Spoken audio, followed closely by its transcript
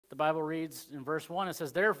Bible reads in verse 1, it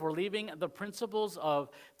says, "Therefore, leaving the principles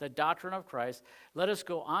of the doctrine of Christ, let us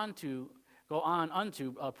go on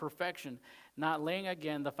unto perfection, not laying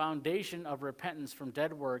again the foundation of repentance from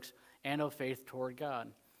dead works and of faith toward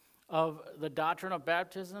God, of the doctrine of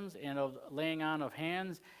baptisms and of laying on of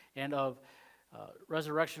hands and of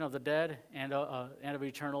resurrection of the dead and of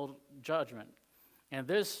eternal judgment. And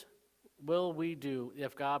this will we do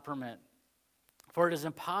if God permit. For it is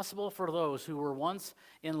impossible for those who were once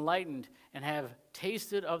enlightened and have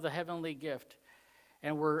tasted of the heavenly gift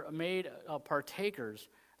and were made partakers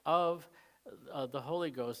of the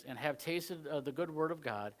Holy Ghost and have tasted the good word of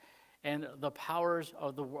God and the powers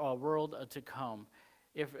of the world to come,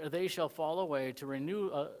 if they shall fall away, to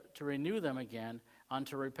renew them again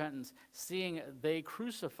unto repentance, seeing they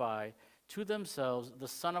crucify to themselves the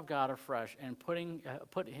Son of God afresh and put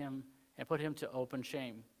him to open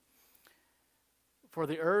shame. For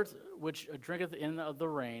the earth which drinketh in the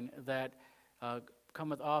rain that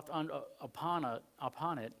cometh oft upon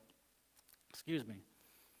it,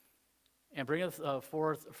 and bringeth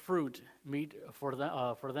forth fruit meet for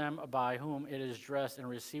them by whom it is dressed and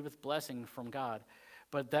receiveth blessing from God.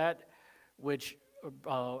 But that which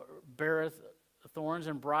beareth thorns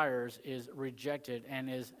and briars is rejected and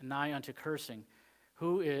is nigh unto cursing,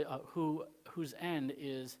 whose end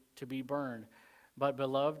is to be burned. But,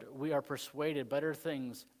 beloved, we are persuaded better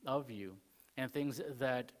things of you, and things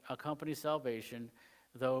that accompany salvation,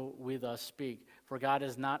 though we thus speak. For God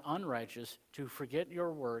is not unrighteous to forget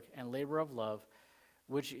your work and labor of love,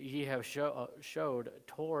 which ye have showed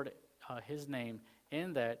toward his name,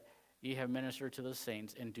 in that ye have ministered to the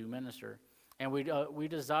saints and do minister. And we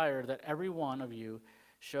desire that every one of you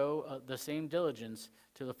show the same diligence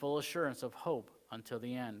to the full assurance of hope until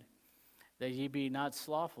the end, that ye be not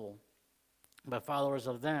slothful, but followers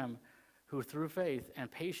of them who through faith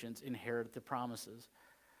and patience inherit the promises.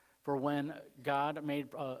 For when God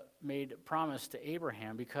made promise to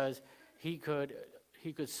Abraham, because he could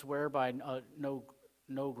swear by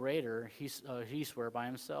no greater, he swore by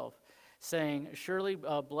himself, saying, "Surely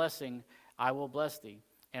blessing I will bless thee,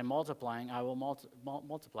 and multiplying I will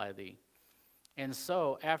multiply thee." And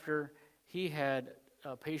so, after he had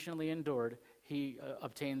patiently endured, he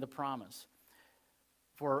obtained the promise.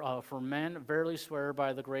 For men verily swear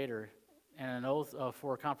by the greater, and an oath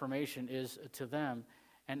for confirmation is to them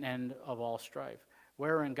an end of all strife,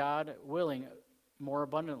 wherein God, willing more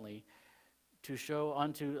abundantly to show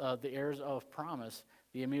unto the heirs of promise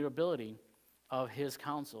the immutability of his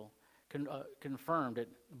counsel, confirmed it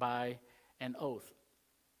by an oath,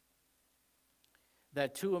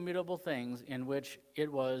 that two immutable things in which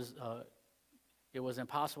it was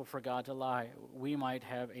impossible for God to lie, we might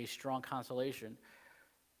have a strong consolation,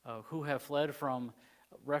 who have fled from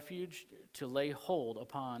refuge to lay hold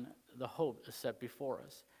upon the hope set before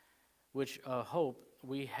us, which hope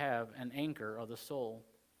we have an anchor of the soul,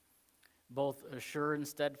 both sure and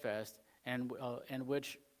steadfast, and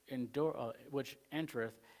which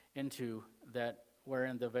entereth into that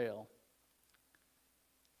wherein the veil,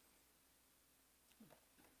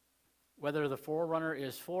 whether the forerunner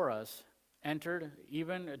is for us, entered,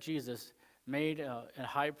 even Jesus, made a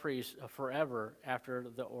high priest forever after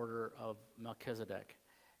the order of Melchizedek.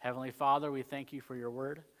 Heavenly Father, we thank you for your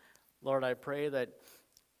word. Lord, I pray that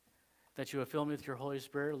you would fill me with your Holy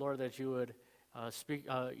Spirit. Lord, that you would speak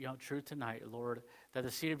truth tonight, Lord, that the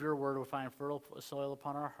seed of your word would find fertile soil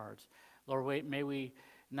upon our hearts. Lord, may we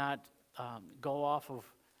not go off of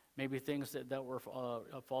maybe things that were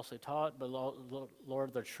falsely taught, but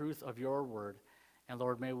Lord, the truth of your word. And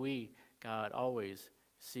Lord, may we, God, always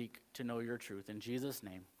seek to know your truth. In Jesus'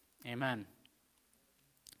 name, amen.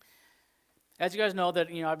 As you guys know,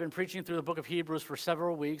 that I've been preaching through the book of Hebrews for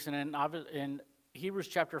several weeks, and in Hebrews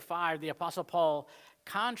chapter 5, the Apostle Paul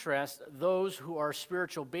contrasts those who are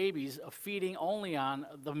spiritual babies feeding only on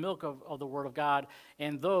the milk of the Word of God,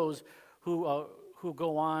 and those who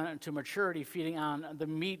go on to maturity feeding on the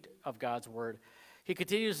meat of God's Word. He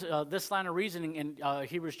continues this line of reasoning in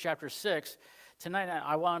Hebrews chapter 6. Tonight,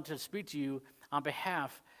 I wanted to speak to you on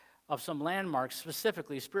behalf of some landmarks,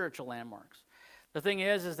 specifically spiritual landmarks. The thing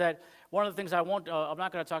is that one of the things I'm not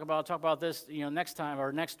going to talk about, I'll talk about this next time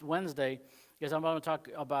or next Wednesday, is I'm going to talk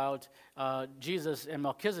about Jesus and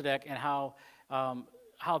Melchizedek and how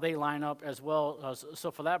they line up as well.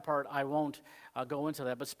 So for that part, I won't go into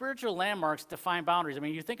that. But spiritual landmarks define boundaries. I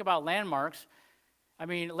mean, you think about landmarks. I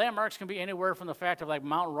mean, landmarks can be anywhere from the fact of like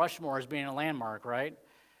Mount Rushmore as being a landmark, right?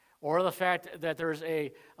 Or the fact that there's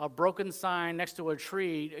a broken sign next to a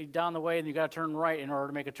tree down the way and you got to turn right in order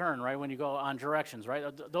to make a turn, right, when you go on directions, right?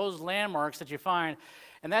 Those landmarks that you find,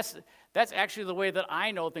 and that's actually the way that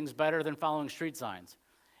I know things better than following street signs.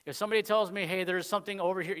 If somebody tells me, hey, there's something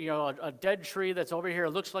over here, a dead tree that's over here,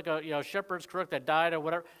 it looks like a shepherd's crook that died or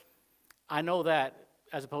whatever, I know that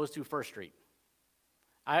as opposed to First Street.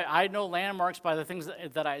 I know landmarks by the things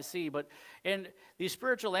that I see, but in these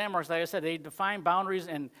spiritual landmarks, like I said, they define boundaries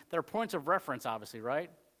and they're points of reference, obviously, right?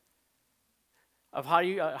 Of how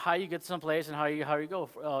you get someplace and how you go,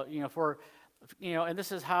 and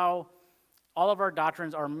this is how all of our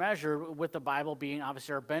doctrines are measured, with the Bible being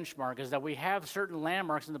obviously our benchmark, is that we have certain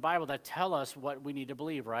landmarks in the Bible that tell us what we need to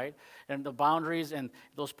believe, right? And the boundaries and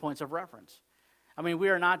those points of reference. I mean, we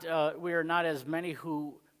are not as many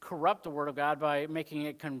who corrupt the Word of God by making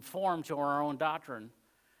it conform to our own doctrine,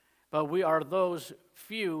 but we are those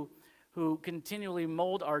few who continually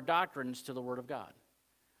mold our doctrines to the Word of God.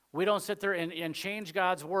 We don't sit there and change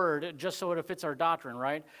God's Word just so it fits our doctrine,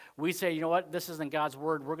 right? We say, you know what, this isn't God's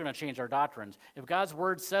Word, we're going to change our doctrines. If God's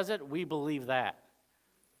Word says it, we believe that,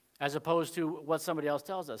 as opposed to what somebody else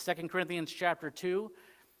tells us. 2 Corinthians chapter 2,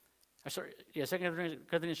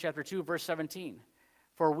 verse 17.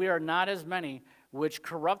 For we are not as many which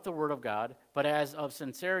corrupt the word of God, but as of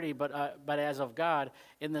sincerity, but as of God,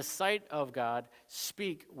 in the sight of God,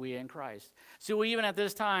 speak we in Christ. So even at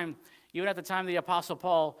this time, even at the time of the Apostle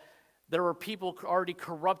Paul, there were people already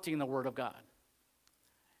corrupting the word of God.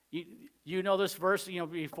 You know this verse,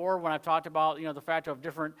 before when I've talked about, the fact of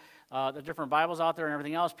the different Bibles out there and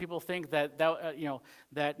everything else, people think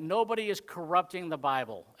that nobody is corrupting the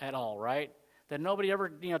Bible at all, right? That nobody ever,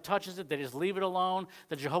 touches it. They just leave it alone.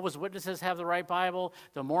 The Jehovah's Witnesses have the right Bible.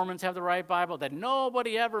 The Mormons have the right Bible. That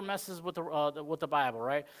nobody ever messes with the Bible,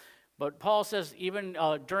 right? But Paul says even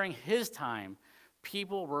during his time,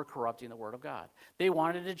 people were corrupting the Word of God. They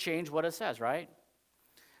wanted to change what it says, right?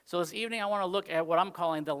 So this evening I want to look at what I'm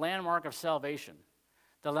calling the landmark of salvation.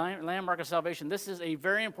 The landmark of salvation. This is a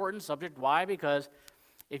very important subject. Why? Because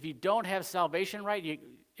if you don't have salvation right,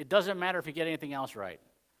 it doesn't matter if you get anything else right.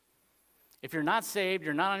 If you're not saved,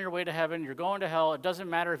 you're not on your way to heaven, you're going to hell. It doesn't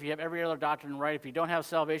matter if you have every other doctrine right. If you don't have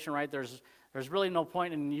salvation right, there's really no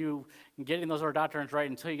point in you getting those other doctrines right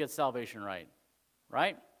until you get salvation right,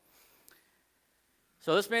 right?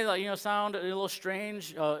 So this may sound a little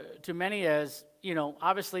strange to many, as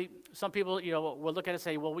obviously some people will look at it and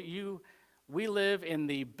say, well, we live in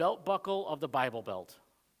the belt buckle of the Bible Belt.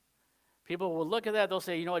 People will look at that, they'll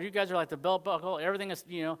say, you guys are like the belt buckle. Everything is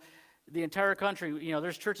the entire country,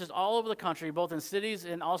 there's churches all over the country, both in cities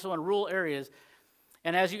and also in rural areas.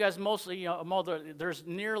 And as you guys mostly know, there's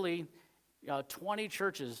nearly 20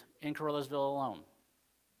 churches in Caruthersville alone.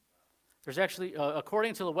 There's actually,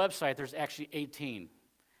 according to the website, there's actually 18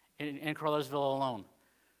 in Caruthersville alone.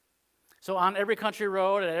 So on every country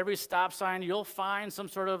road, at every stop sign, you'll find some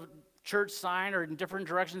sort of church sign, or in different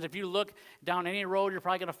directions. If you look down any road, you're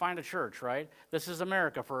probably going to find a church, right? This is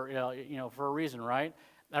America for a reason, right?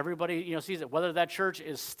 Everybody, sees it. Whether that church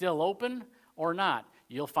is still open or not,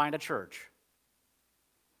 you'll find a church.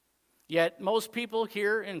 Yet most people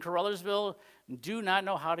here in Caruthersville do not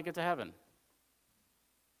know how to get to heaven.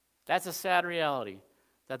 That's a sad reality.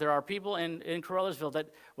 That there are people in Caruthersville that,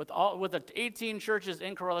 with the 18 churches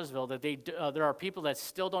in Caruthersville, that there are people that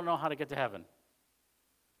still don't know how to get to heaven.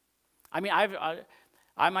 I mean,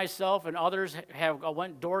 I myself and others have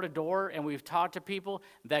went door to door, and we've talked to people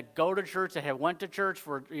that go to church, that have went to church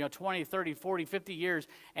for 20, 30, 40, 50 years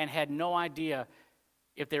and had no idea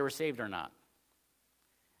if they were saved or not.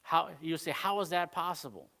 You say, how is that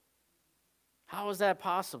possible? How is that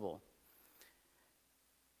possible?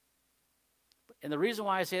 And the reason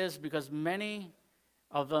why I say this is because many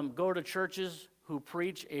of them go to churches who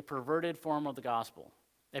preach a perverted form of the gospel,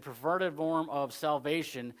 a perverted form of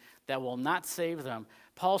salvation that will not save them.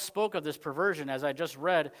 Paul spoke of this perversion, as I just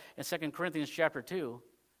read in 2 Corinthians chapter 2.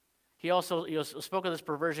 He also spoke of this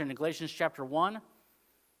perversion in Galatians chapter 1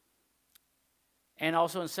 and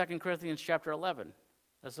also in 2 Corinthians chapter 11.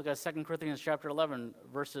 Let's look at 2 Corinthians chapter 11,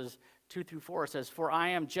 verses 2 through 4. It says, "For I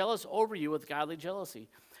am jealous over you with godly jealousy.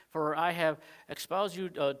 For I have espoused you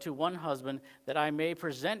to one husband, that I may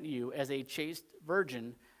present you as a chaste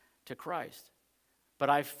virgin to Christ.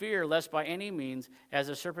 But I fear lest by any means, as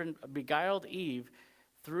the serpent beguiled Eve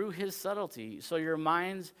through his subtlety, so your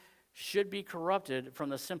minds should be corrupted from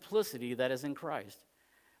the simplicity that is in Christ.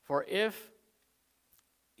 For if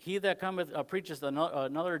he that cometh preacheth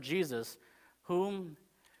another Jesus, whom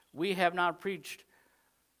we have not preached,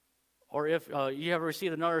 or if ye have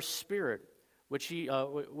received another spirit, which ye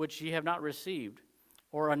have not received,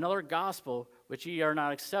 or another gospel which ye are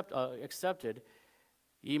not accepted,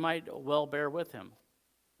 ye might well bear with him."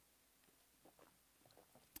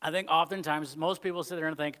 I think oftentimes most people sit there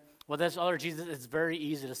and think, well, this other Jesus is very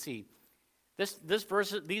easy to see.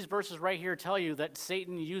 These verses right here tell you that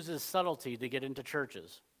Satan uses subtlety to get into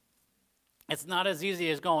churches. It's not as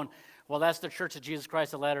easy as going, well, that's the Church of Jesus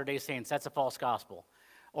Christ of Latter-day Saints. That's a false gospel.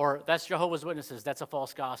 Or that's Jehovah's Witnesses. That's a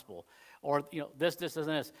false gospel. Or, this, and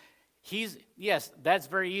this. Yes, that's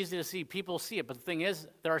very easy to see. People see it. But the thing is,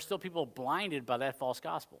 there are still people blinded by that false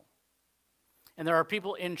gospel. And there are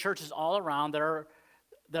people in churches all around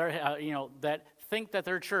that think that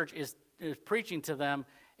their church is preaching to them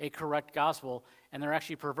a correct gospel, and they're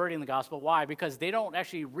actually perverting the gospel. Why? Because they don't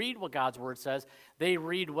actually read what God's word says. They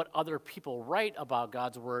read what other people write about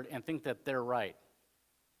God's word and think that they're right.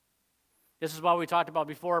 This is what we talked about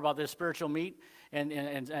before about this spiritual meat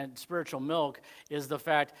and spiritual milk, is the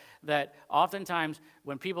fact that oftentimes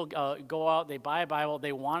when people go out, they buy a Bible,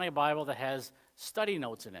 they want a Bible that has study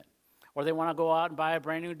notes in it, or they want to go out and buy a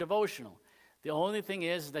brand new devotional. The only thing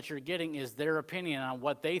is that you're getting is their opinion on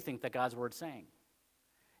what they think that God's word's saying.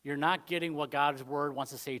 You're not getting what God's word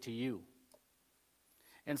wants to say to you.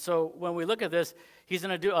 And so when we look at this, he's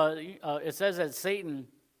going to do, it says that Satan,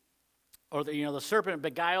 or the serpent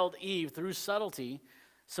beguiled Eve through subtlety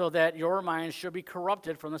so that your mind should be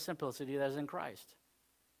corrupted from the simplicity that is in Christ.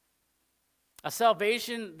 A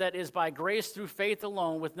salvation that is by grace through faith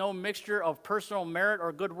alone with no mixture of personal merit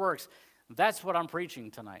or good works. That's what I'm preaching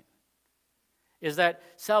tonight. Is that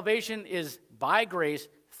salvation is by grace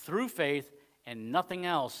through faith and nothing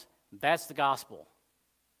else. That's the gospel.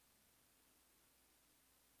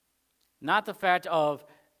 Not the fact of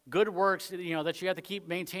good works, that you have to keep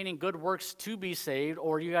maintaining good works to be saved,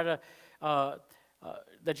 or you got to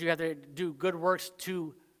that you have to do good works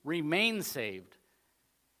to remain saved.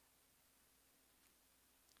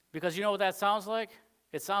 Because you know what that sounds like?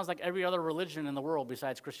 It sounds like every other religion in the world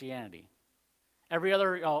besides Christianity. Every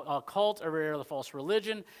other cult, every other false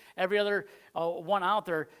religion, every other one out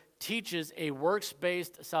there teaches a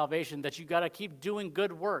works-based salvation, that you got to keep doing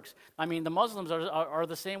good works. I mean, the Muslims are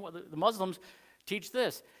the same. The Muslims teach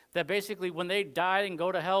this, that basically when they die and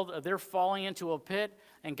go to hell, they're falling into a pit,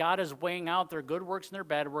 and God is weighing out their good works and their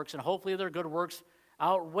bad works, and hopefully their good works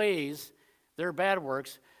outweighs their bad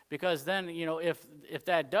works, because then, if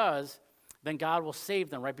that does, then God will save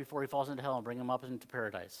them right before he falls into hell and bring them up into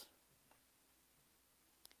paradise.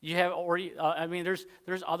 You have,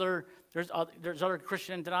 there's other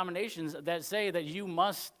Christian denominations that say that you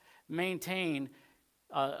must maintain,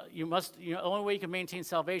 the only way you can maintain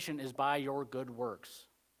salvation is by your good works.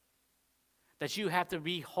 That you have to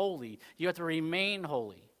be holy. You have to remain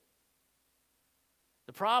holy.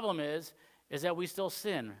 The problem is that we still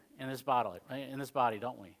sin in this body,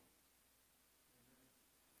 don't we?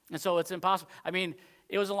 And so it's impossible. I mean,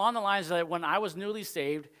 it was along the lines that when I was newly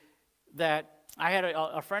saved, that I had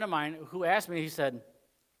a friend of mine who asked me, he said,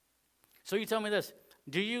 so you tell me this,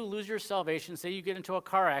 do you lose your salvation, say you get into a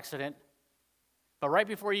car accident, but right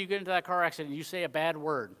before you get into that car accident, you say a bad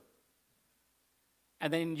word,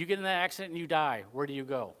 and then you get in that accident and you die, where do you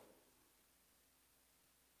go?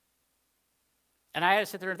 And I had to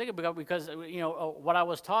sit there and think about it, because what I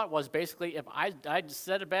was taught was basically if I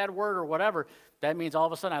said a bad word or whatever, that means all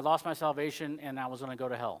of a sudden I lost my salvation and I was going to go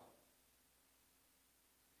to hell.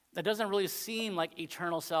 That doesn't really seem like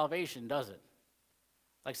eternal salvation, does it?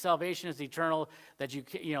 Like salvation is eternal, that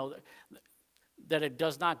that it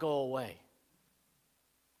does not go away.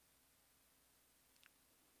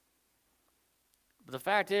 But the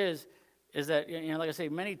fact is that like I say,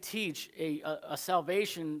 many teach a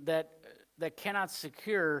salvation that cannot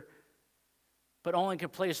secure, but only can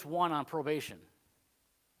place one on probation.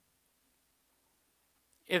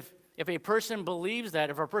 If a person believes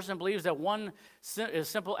that, one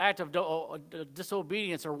simple act of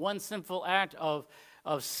disobedience or one sinful act of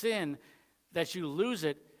sin, that you lose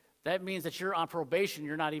it, that means that you're on probation,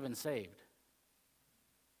 you're not even saved.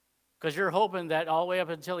 Because you're hoping that all the way up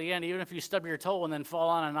until the end, even if you stub your toe and then fall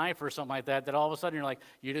on a knife or something like that, that all of a sudden you're like,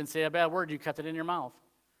 you didn't say a bad word, you kept it in your mouth.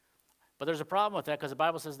 But there's a problem with that, because the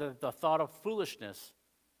Bible says that the thought of foolishness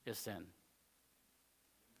is sin.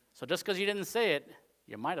 So just because you didn't say it,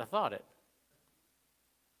 you might have thought it.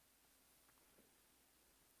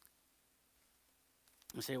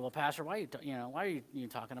 You say, well, Pastor, why are you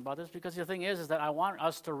talking about this? Because the thing is that I want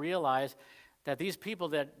us to realize that these people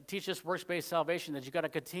that teach us works-based salvation, that you got to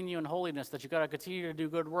continue in holiness, that you got to continue to do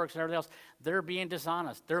good works and everything else, they're being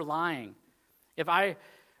dishonest. They're lying. If I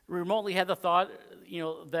remotely had the thought,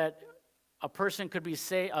 that a person could be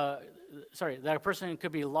that a person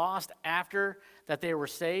could be lost after that they were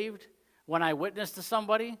saved, when I witnessed to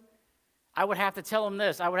somebody, I would have to tell them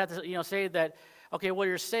this. I would have to, say that, okay, well,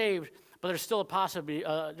 you're saved, but there's still a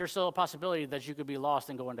possibility that you could be lost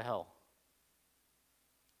and go into hell.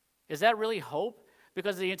 Is that really hope?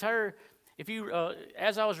 Because the entire If you,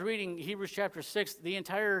 as I was reading Hebrews chapter 6, the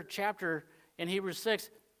entire chapter in Hebrews 6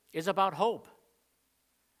 is about hope.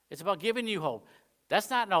 It's about giving you hope. That's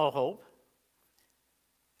not no hope.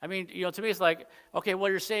 I mean, to me it's like, okay, well,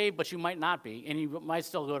 you're saved, but you might not be, and you might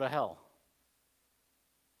still go to hell.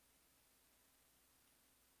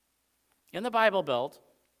 In the Bible Belt,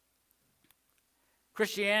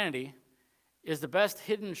 Christianity is the best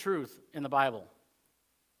hidden truth in the Bible.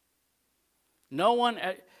 No one,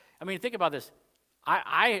 think about this.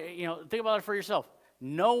 Think about it for yourself.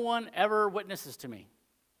 No one ever witnesses to me.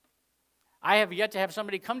 I have yet to have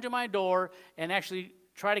somebody come to my door and actually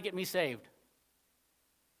try to get me saved.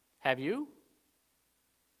 Have you?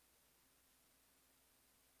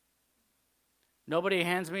 Nobody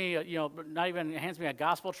hands me, not even hands me a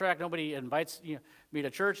gospel tract. Nobody invites me to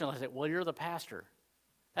church unless they say, well, you're the pastor.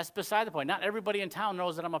 That's beside the point. Not everybody in town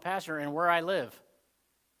knows that I'm a pastor and where I live.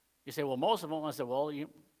 You say, well, most of them. I say, well,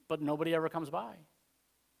 but nobody ever comes by.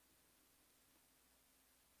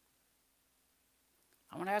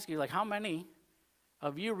 I want to ask you, how many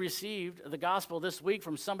of you received the gospel this week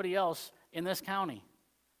from somebody else in this county?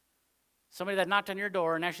 Somebody that knocked on your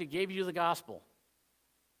door and actually gave you the gospel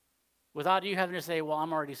without you having to say, well,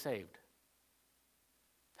 I'm already saved.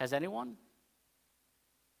 Has anyone?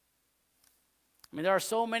 There are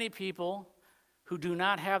so many people who do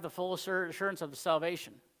not have the full assurance of the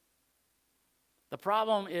salvation. The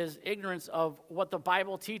problem is ignorance of what the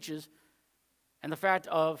Bible teaches, and the fact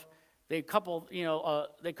of they couple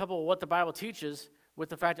what the Bible teaches with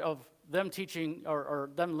the fact of them teaching or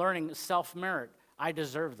them learning self-merit. I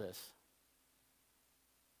deserve this.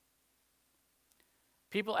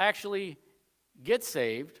 People actually get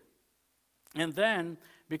saved, and then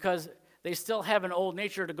because they still have an old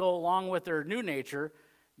nature to go along with their new nature,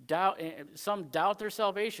 some doubt their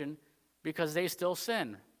salvation because they still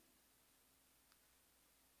sin.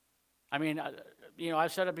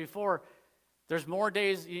 I've said it before, there's more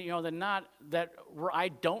days, than not that where I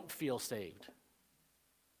don't feel saved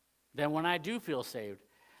than when I do feel saved.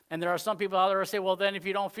 And there are some people out there who say, well, then if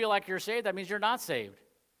you don't feel like you're saved, that means you're not saved.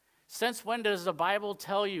 Since when does the Bible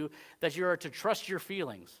tell you that you are to trust your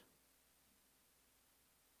feelings?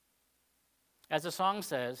 As the song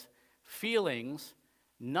says, feelings,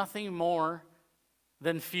 nothing more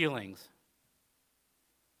than feelings.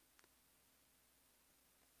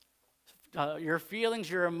 Your feelings,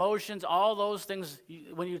 your emotions, all those things,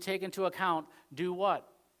 when you take into account, do what?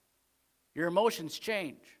 Your emotions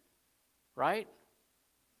change, right?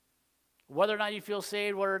 Whether or not you feel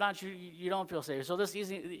saved, whether or not you don't feel saved. So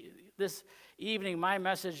this evening, my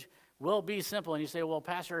message will be simple. And you say, well,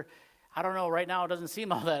 Pastor, I don't know, right now it doesn't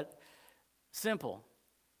seem all that simple.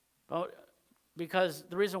 But because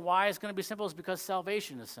the reason why it's going to be simple is because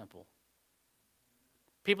salvation is simple.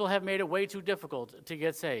 People have made it way too difficult to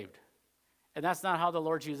get saved. And that's not how the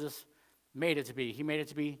Lord Jesus made it to be. He made it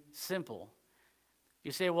to be simple.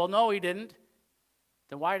 You say, well, no, he didn't.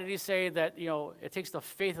 Then why did he say that, it takes the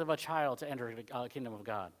faith of a child to enter the kingdom of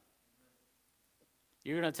God?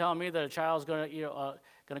 You're going to tell me that a child's going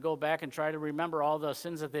to go back and try to remember all the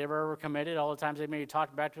sins that they've ever committed, all the times they maybe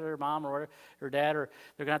talked back to their mom or their dad, or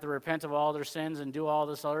they're going to have to repent of all their sins and do all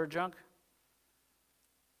this other junk?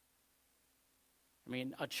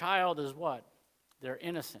 A child is what? They're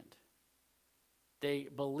innocent. They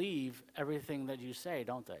believe everything that you say,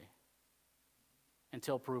 don't they?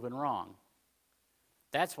 Until proven wrong.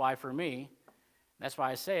 That's why, for me, that's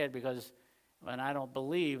why I say it, because when I don't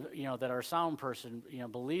believe, that our sound person,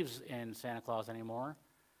 believes in Santa Claus anymore,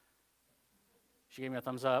 she gave me a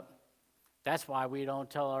thumbs up. That's why we don't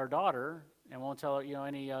tell our daughter and won't tell,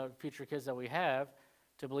 any future kids that we have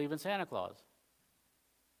to believe in Santa Claus.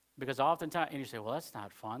 Because oftentimes, and you say, well, that's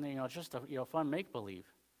not fun. It's just a fun make-believe.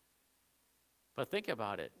 But think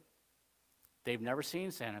about it. They've never seen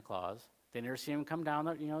Santa Claus. They never seen him come down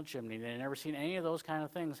the chimney. They've never seen any of those kind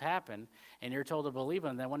of things happen. And you're told to believe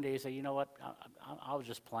him. And then one day you say, you know what? I was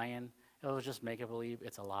just playing. It was just make-believe.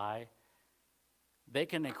 It's a lie. They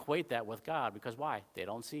can equate that with God because why? They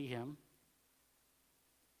don't see him.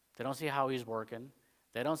 They don't see how he's working.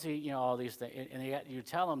 They don't see all these things. And yet you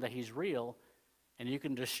tell them that he's real. And you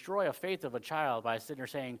can destroy a faith of a child by sitting there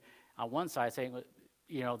saying, on one side, saying,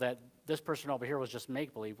 that this person over here was just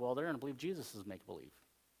make-believe. Well, they're going to believe Jesus is make-believe.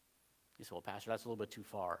 You say, well, Pastor, that's a little bit too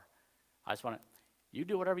far. I just want to, you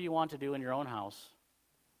do whatever you want to do in your own house.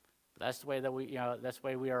 But that's the way that that's the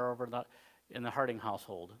way we are over in the Harding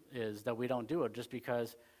household, is that we don't do it just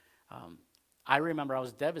because I remember I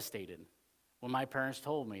was devastated when my parents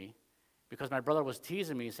told me, because my brother was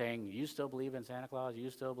teasing me saying, you still believe in Santa Claus? You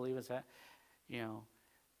still believe in Santa?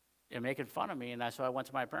 And making fun of me. And so I went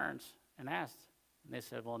to my parents and asked. And they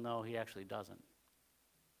said, well, no, he actually doesn't.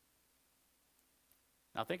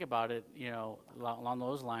 Now think about it, along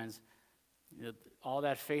those lines, all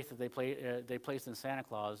that faith that they placed in Santa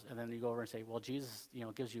Claus, and then you go over and say, well, Jesus,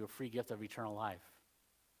 gives you a free gift of eternal life.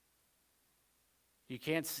 You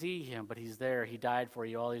can't see him, but he's there. He died for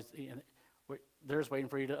you. They're just waiting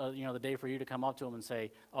for you to, the day for you to come up to him and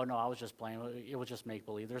say, oh, no, I was just playing. It was just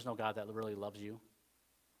make-believe. There's no God that really loves you.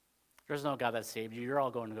 There's no God that saved you. You're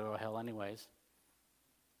all going to go to hell anyways.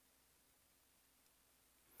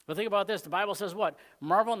 But think about this. The Bible says what?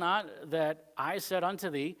 Marvel not that I said unto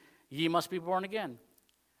thee, ye must be born again.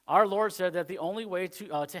 Our Lord said that the only way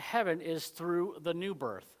to heaven is through the new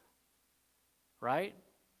birth, right?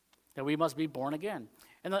 That we must be born again.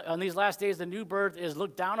 And on these last days, the new birth is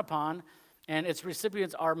looked down upon, and its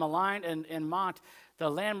recipients are maligned and mocked. The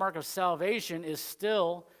landmark of salvation is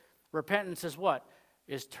still, repentance is what?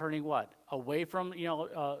 Is turning what? Away from,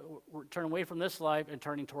 turning away from this life and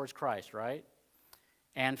turning towards Christ, right?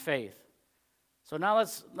 And faith. So now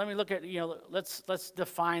let me look at, let's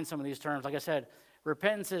define some of these terms. Like I said,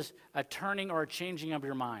 repentance is a turning or a changing of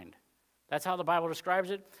your mind. That's how the Bible describes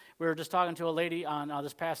it. We were just talking to a lady on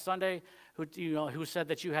this past Sunday who said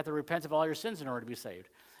that you have to repent of all your sins in order to be saved.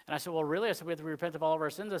 And I said, well, really? I said, we have to repent of all of our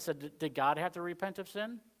sins. I said, did God have to repent of sin?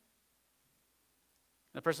 And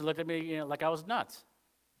the person looked at me like I was nuts.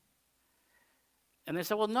 And they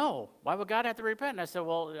said, well, no. Why would God have to repent? And I said,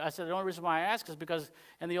 the only reason why I ask is because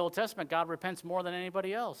in the Old Testament, God repents more than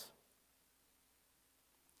anybody else.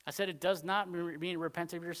 I said, it does not mean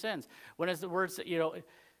repent of your sins. When it's the words,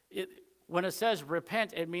 when it says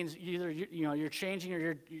repent, it means either you're changing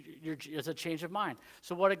or it's a change of mind.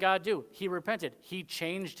 So what did God do? He repented. He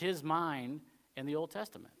changed his mind in the Old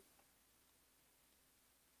Testament.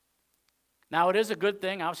 Now, it is a good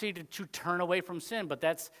thing, obviously, to turn away from sin, but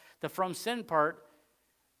that's the from sin part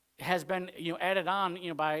has been added on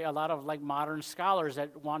by a lot of modern scholars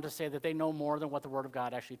that want to say that they know more than what the Word of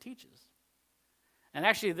God actually teaches. And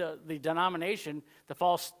actually, the denomination, the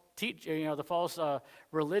false the false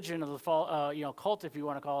religion, or the false cult, if you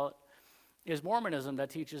want to call it, is Mormonism,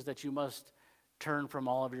 that teaches that you must turn from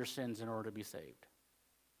all of your sins in order to be saved.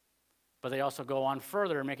 But they also go on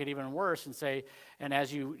further and make it even worse and say, and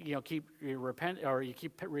as you keep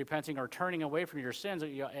repenting or turning away from your sins,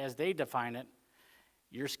 as they define it,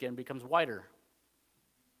 your skin becomes whiter.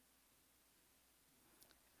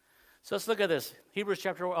 So let's look at this. Hebrews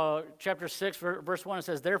chapter 6, verse 1, it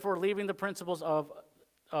says, therefore, leaving the principles of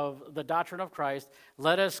the doctrine of Christ,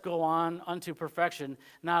 let us go on unto perfection,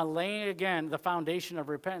 now laying again the foundation of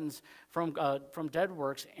repentance from dead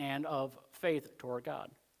works and of faith toward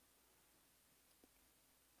God.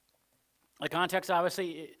 The context,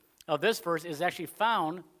 obviously, of this verse is actually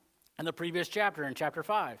found in the previous chapter, in chapter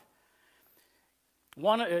 5.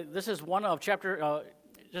 This is one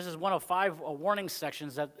of 5 warning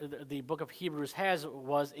sections that the book of Hebrews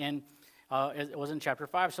was in chapter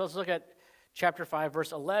 5. So let's look at chapter 5,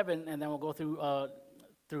 verse 11, and then we'll go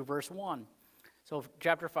through verse 1. So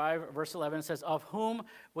chapter 5, verse 11 says, of whom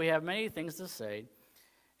we have many things to say,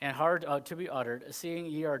 and hard to be uttered, seeing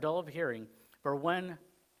ye are dull of hearing. For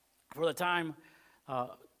the time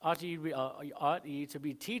ought ye to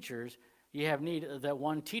be teachers, ye have need that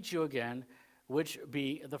one teach you again, which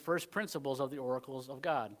be the first principles of the oracles of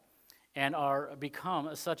God, and are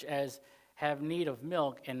become such as have need of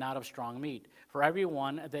milk and not of strong meat. For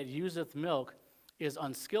everyone that useth milk is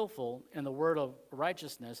unskillful in the word of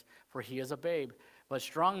righteousness, for he is a babe. But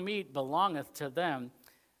strong meat belongeth to them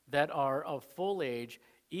that are of full age,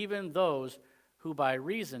 even those who by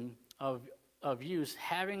reason of use,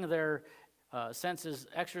 having their senses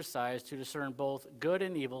exercised to discern both good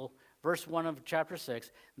and evil. Verse 1 of chapter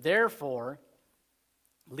 6, therefore,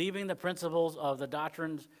 leaving the principles of the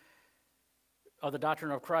doctrine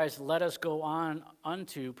of Christ, let us go on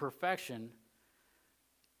unto perfection,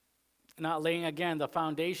 not laying again the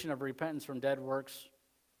foundation of repentance from dead works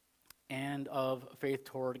and of faith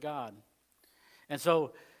toward God. And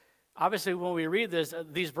so, obviously, when we read this,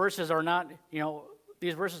 these verses are not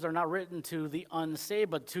written to the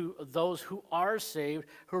unsaved, but to those who are saved,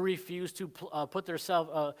 who refuse to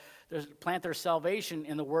plant their salvation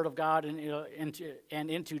in the Word of God and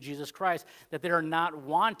into Jesus Christ, that they are not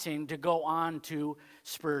wanting to go on to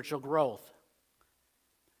spiritual growth.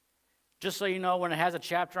 Just so you know, when it has a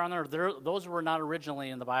chapter on there, those were not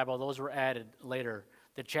originally in the Bible. Those were added later.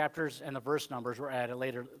 The chapters and the verse numbers were added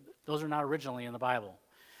later. Those are not originally in the Bible.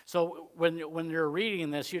 So when you're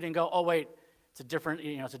reading this, you didn't go, oh, wait, it's a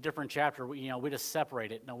different chapter. We just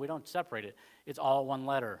separate it. No, we don't separate it. It's all one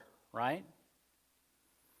letter, right?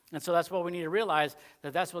 And so that's what we need to realize,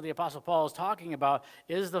 that that's what the Apostle Paul is talking about,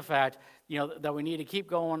 is the fact, that we need to keep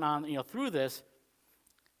going on, through this.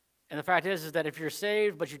 And the fact is that if you're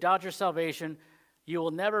saved but you doubt your salvation, you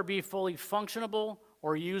will never be fully functionable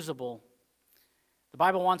or usable. The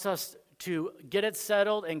Bible wants us to get it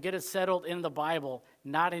settled, and get it settled in the Bible,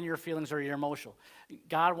 not in your feelings or your emotion.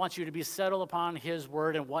 God wants you to be settled upon His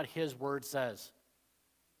Word and what His Word says.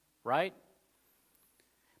 Right?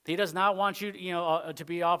 He does not want you, to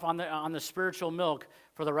be off on the spiritual milk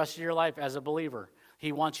for the rest of your life as a believer.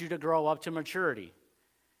 He wants you to grow up to maturity.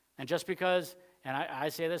 And just because, and I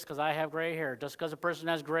say this because I have gray hair, just because a person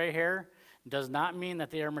has gray hair does not mean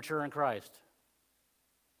that they are mature in Christ.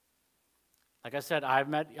 Like I said, I've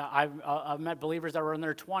met believers that were in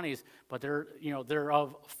their 20s, but they're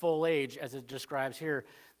of full age, as it describes here,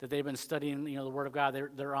 that they've been studying the Word of God.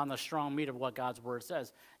 They're on the strong meat of what God's Word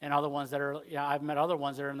says. And other ones that are, I've met other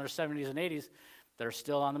ones that are in their 70s and 80s that are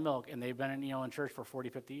still on the milk, and they've been in church for 40,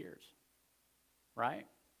 50 years, right?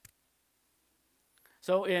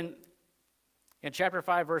 So in chapter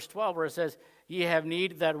 5, verse 12, where it says, "Ye have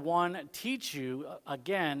need that one teach you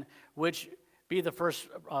again, which be the first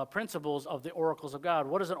principles of the oracles of God."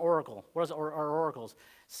 What is an oracle? What are oracles?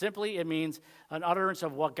 Simply, it means an utterance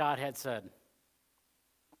of what God had said.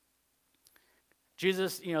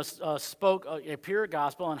 Jesus, spoke a pure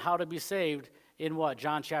gospel on how to be saved in what?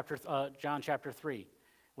 John chapter 3,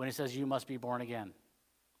 when He says, "You must be born again."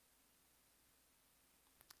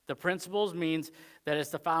 The principles means that it's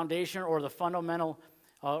the foundation or the fundamental,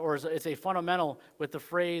 or it's a fundamental with the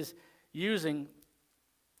phrase using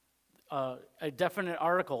a definite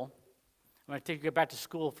article. I'm going to take you back to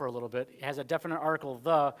school for a little bit. It has a definite article,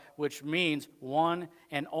 the, which means one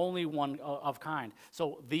and only one of kind.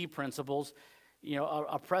 So the principles,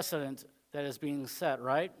 a precedent that is being set,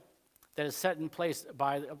 right? That is set in place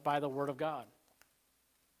by the Word of God.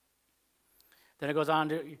 Then it goes on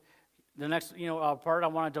to the next, part I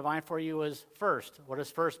want to define for you is first. What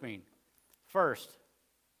does first mean? First.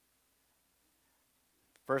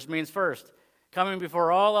 First means first. Coming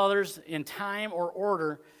before all others in time or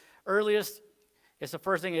order. Earliest is the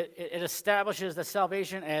first thing. It establishes the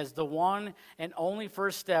salvation as the one and only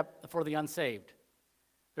first step for the unsaved.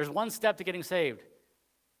 There's one step to getting saved,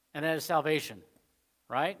 and that is salvation,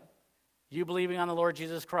 right? You believing on the Lord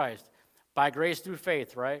Jesus Christ by grace through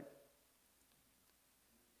faith, right?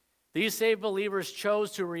 These saved believers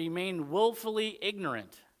chose to remain willfully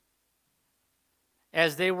ignorant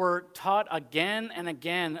as they were taught again and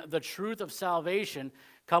again the truth of salvation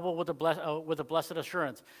coupled with the blessed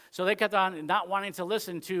assurance. So they kept on not wanting to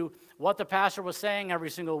listen to what the pastor was saying every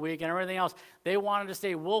single week and everything else. They wanted to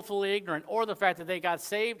stay willfully ignorant, or the fact that they got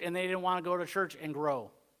saved and they didn't want to go to church and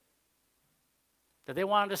grow. That they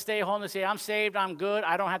wanted to stay home and say, "I'm saved, I'm good,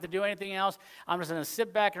 I don't have to do anything else. I'm just going to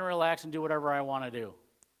sit back and relax and do whatever I want to do."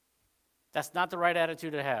 That's not the right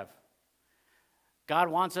attitude to have. God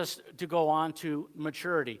wants us to go on to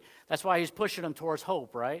maturity. That's why He's pushing them towards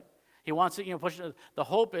hope, right? He wants to, push. The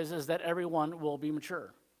hope is that everyone will be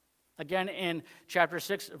mature. Again, in chapter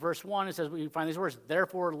 6, verse 1, it says, we find these words,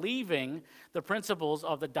 "Therefore, leaving the principles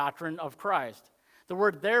of the doctrine of Christ." The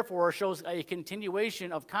word "therefore" shows a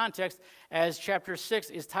continuation of context, as chapter 6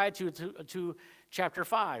 is tied to chapter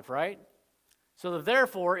 5, right? So the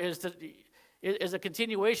 "therefore" is a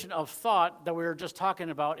continuation of thought that we were just talking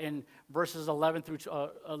about in verses 11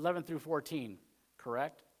 through 14,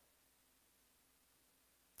 correct?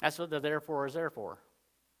 That's what the "therefore" is there for.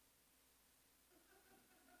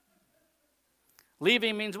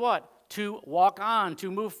 Leaving means what? To walk on,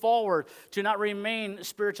 to move forward, to not remain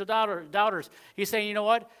spiritual doubters. He's saying, you know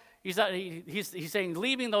what? He's saying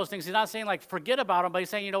leaving those things. He's not saying like forget about them, but he's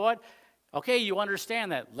saying, you know what? Okay, you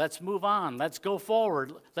understand that. Let's move on. Let's go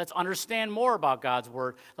forward. Let's understand more about God's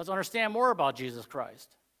Word. Let's understand more about Jesus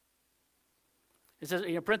Christ. It says,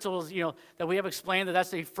 principles, that we have explained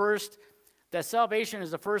that salvation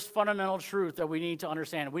is the first fundamental truth that we need to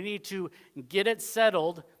understand. We need to get it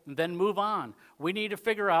settled and then move on. We need to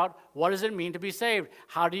figure out, what does it mean to be saved?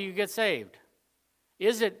 How do you get saved?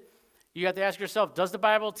 You have to ask yourself, does the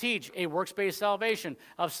Bible teach a works-based salvation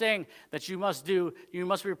of saying that you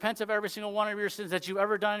must repent of every single one of your sins that you've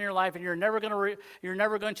ever done in your life, and you're never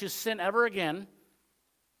going to sin ever again?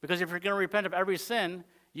 Because if you're going to repent of every sin,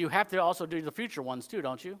 you have to also do the future ones too,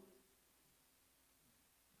 don't you?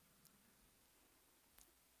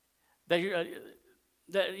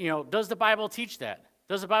 Does the Bible teach that?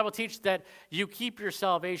 Does the Bible teach that you keep your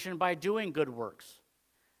salvation by doing good works?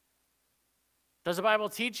 Does the Bible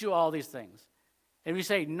teach you all these things? If you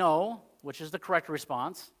say no, which is the correct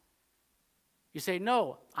response, You say,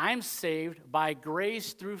 no, I'm saved by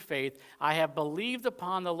grace through faith. I have believed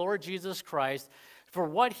upon the Lord Jesus Christ for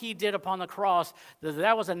what he did upon the cross,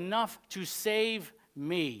 that was enough to save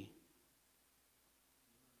me.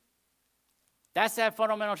 That's that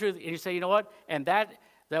fundamental truth. And you say, you know what? And that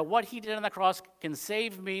what he did on the cross can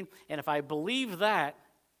save me. And if I believe that,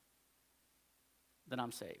 then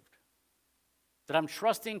I'm saved. That I'm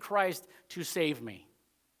trusting Christ to save me.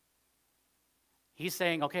 He's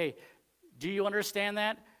saying, okay, do you understand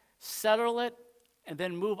that? Settle it, and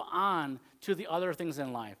then move on to the other things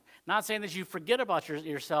in life. Not saying that you forget about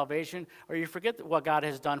your salvation or you forget what God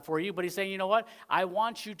has done for you, but he's saying, you know what? I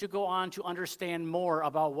want you to go on to understand more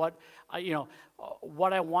about what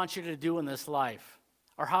I want you to do in this life,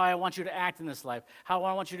 or how I want you to act in this life, how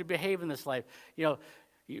I want you to behave in this life.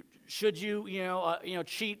 Should you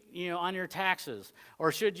cheat on your taxes,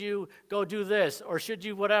 or should you go do this, or should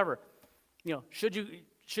you whatever? Should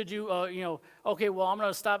you okay, well, I'm going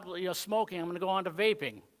to stop smoking. I'm going to go on to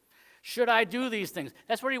vaping. Should I do these things?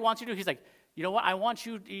 That's what he wants you to do. He's like, you know what? I want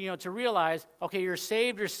you, to realize, okay, you're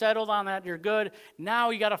saved, you're settled on that, you're good. Now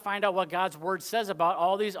you got to find out what God's word says about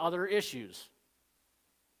all these other issues.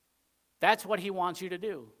 That's what he wants you to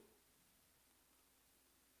do.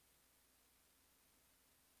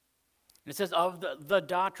 And it says of the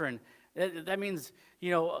doctrine. That means,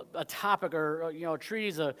 a topic or, a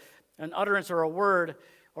treatise, an utterance or a word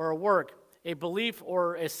or a work, a belief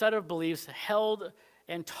or a set of beliefs held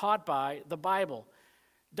and taught by the Bible.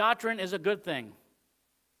 Doctrine is a good thing.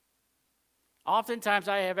 Oftentimes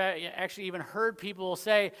I have actually even heard people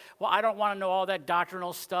say, well, I don't want to know all that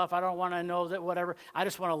doctrinal stuff. I don't want to know that whatever. I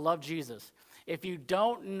just want to love Jesus. If you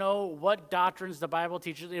don't know what doctrines the Bible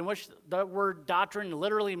teaches, in which the word doctrine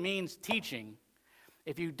literally means teaching,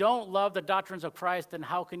 if you don't love the doctrines of Christ, then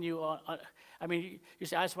how can you, you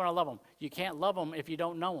say, I just want to love them. You can't love them if you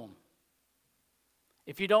don't know them.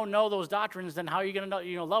 If you don't know those doctrines, then how are you going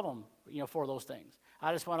to love them, for those things?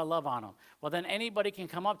 I just want to love on them. Well, then anybody can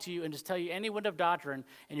come up to you and just tell you any wind of doctrine,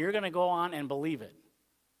 and you're going to go on and believe it.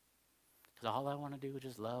 Because all I want to do is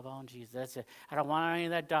just love on Jesus. That's it. I don't want any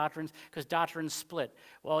of that doctrines, because doctrines split.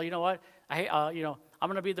 Well, you know what? I'm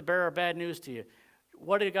going to be the bearer of bad news to you.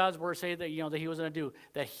 What did God's word say that he was going to do?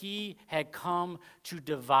 That he had come to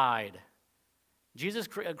divide. Jesus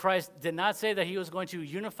Christ did not say that he was going to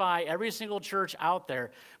unify every single church out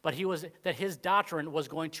there, but that his doctrine was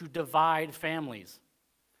going to divide families.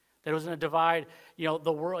 That it was going to divide,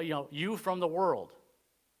 the world, you from the world.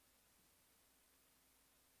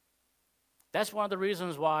 That's one of the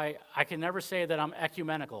reasons why I can never say that I'm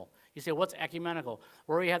ecumenical. You say, what's ecumenical?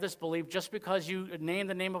 Where we have this belief, just because you name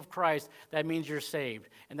the name of Christ, that means you're saved,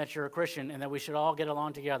 and that you're a Christian, and that we should all get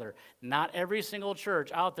along together. Not every single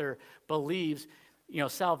church out there believes,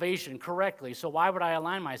 salvation correctly, so why would I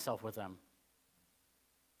align myself with them?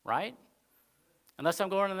 Right? Unless I'm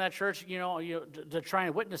going to that church, to try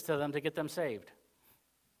and witness to them to get them saved.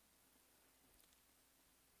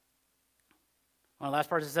 One of the last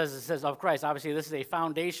parts it says of Christ. Obviously, this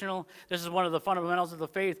is one of the fundamentals of the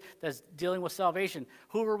faith that's dealing with salvation.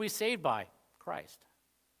 Who were we saved by? Christ.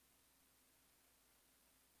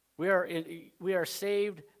 We are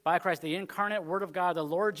saved by Christ, the incarnate Word of God, the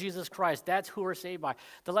Lord Jesus Christ. That's who we're saved by.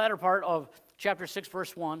 The latter part of chapter 6,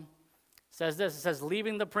 verse 1 says this. It says,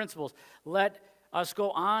 leaving the principles, let us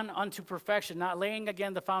go on unto perfection, not laying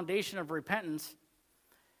again the foundation of repentance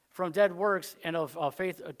from dead works and of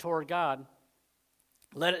faith toward God.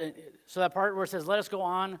 So that part where it says, let us go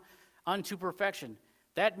on unto perfection.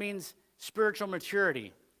 That means spiritual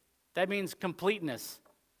maturity. That means completeness.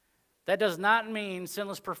 That does not mean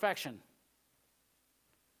sinless perfection.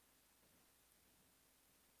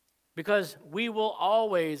 Because we will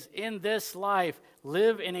always, in this life,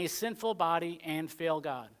 live in a sinful body and fail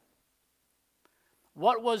God.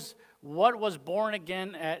 What was born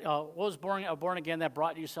again? What was born again that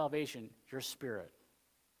brought you salvation? Your spirit.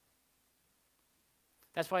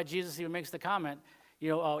 That's why Jesus even makes the comment,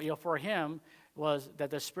 for him was that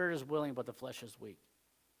the spirit is willing, but the flesh is weak.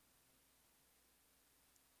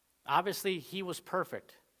 Obviously, he was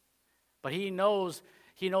perfect, but he knows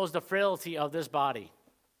the frailty of this body.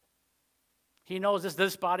 He knows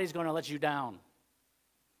this body is going to let you down.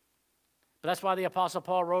 But that's why the Apostle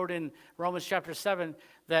Paul wrote in Romans chapter 7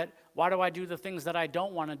 that, why do I do the things that I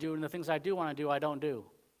don't want to do, and the things I do want to do, I don't do?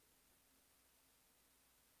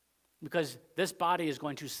 Because this body is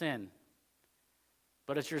going to sin.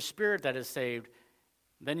 But it's your spirit that is saved.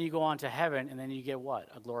 Then you go on to heaven, and then you get what?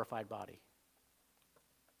 A glorified body.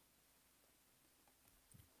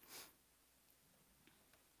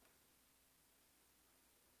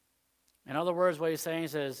 In other words, what he's saying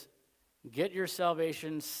is, get your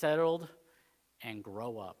salvation settled and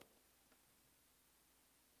grow up.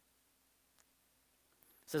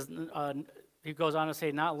 It says, he goes on to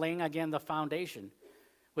say, not laying again the foundation,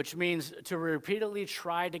 which means to repeatedly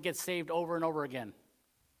try to get saved over and over again.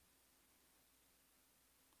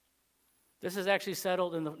 This is actually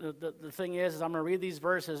settled, and the thing is I'm going to read these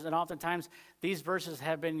verses, and oftentimes these verses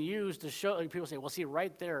have been used to show, people say, well, see,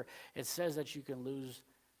 right there, it says that you can lose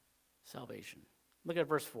salvation. Look at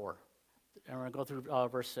verse 4, and we're going to go through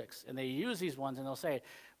verse 6. And they use these ones, and they'll say it,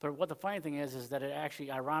 but what the funny thing is that it actually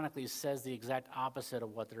ironically says the exact opposite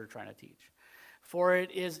of what they're trying to teach. For it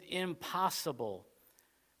is impossible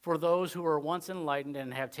for those who were once enlightened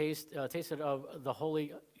and have tasted of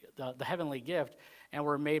the heavenly gift, and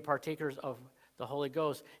were made partakers of the Holy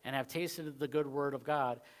Ghost, and have tasted the good word of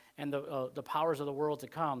God, and the powers of the world to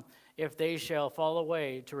come, if they shall fall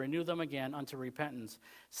away, to renew them again unto repentance,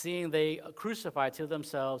 seeing they crucify to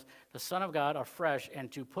themselves the Son of God afresh, and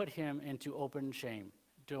to put him into open shame,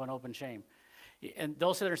 to an open shame. And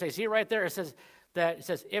they'll sit there and say, see right there, it says,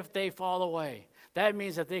 if they fall away. That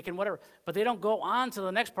means that they can whatever. But they don't go on to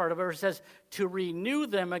the next part of it, where it says, to renew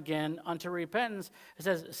them again unto repentance. It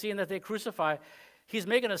says, seeing that they crucify. He's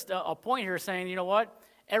making a point here saying, you know what?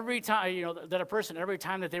 Every time, that a person, every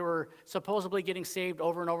time that they were supposedly getting saved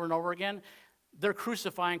over and over and over again, they're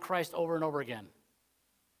crucifying Christ over and over again.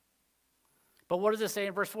 But what does it say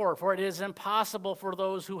in verse 4? For it is impossible for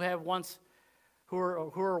those who are once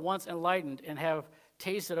enlightened and have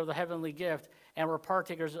tasted of the heavenly gift and were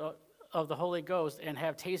partakers of the Holy Ghost and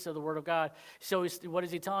have tasted of the word of God. So what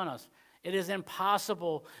is he telling us? It is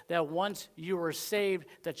impossible that once you were saved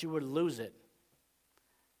that you would lose it.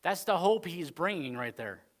 That's the hope he's bringing right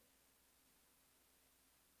there.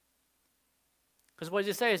 Because what does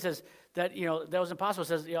he say? It says that, that was impossible. It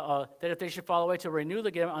says that if they should fall away, to renew the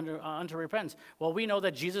gift unto repentance. Well, we know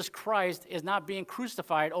that Jesus Christ is not being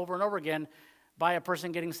crucified over and over again by a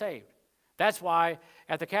person getting saved. That's why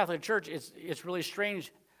at the Catholic Church, it's really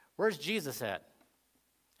strange. Where's Jesus at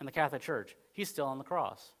in the Catholic Church? He's still on the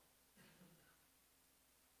cross.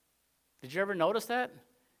 Did you ever notice that?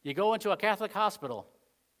 You go into a Catholic hospital.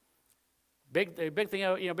 Big thing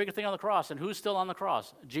on the cross, and who's still on the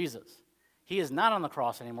cross? Jesus. He is not on the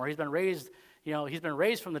cross anymore. He's been raised, he's been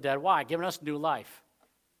raised from the dead. Why? Giving us new life.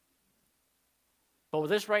 But with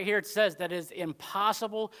this right here, it says that it's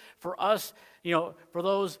impossible for us, for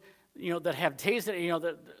those, that have tasted,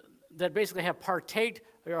 that basically have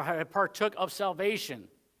partook of salvation.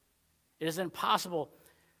 It is impossible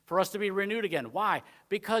for us to be renewed again. Why?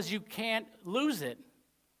 Because you can't lose it.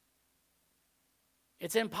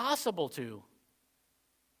 It's impossible to.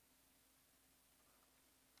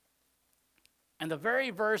 And the very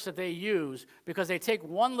verse that they use, because they take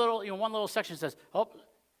one little section that says,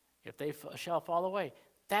 if they shall fall away.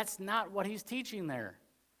 That's not what he's teaching there.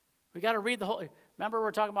 We got to read the whole. Remember,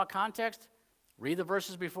 we're talking about context? Read the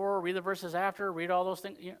verses before, read the verses after, read all those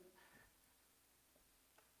things.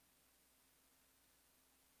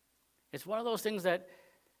 It's one of those things that,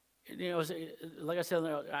 like I said,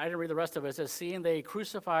 I didn't read the rest of it. It says, seeing they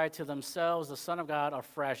crucify to themselves the Son of God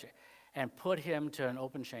afresh and put him to an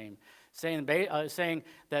open shame. Saying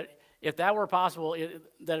that if that were possible,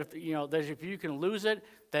 that if you can lose it,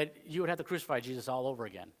 that you would have to crucify Jesus all over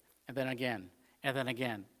again, and then again, and then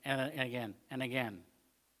again, and again, and again.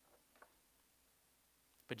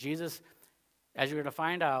 But Jesus, as you're going to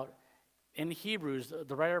find out, in Hebrews,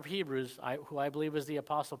 the writer of Hebrews, who I believe is the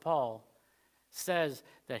Apostle Paul, says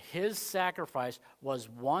that his sacrifice was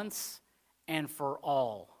once and for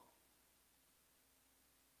all.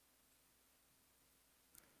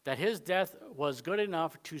 That his death was good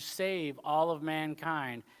enough to save all of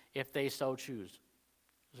mankind if they so chose.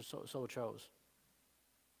 Does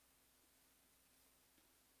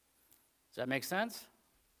that make sense?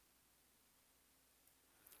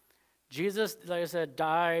 Jesus, like I said,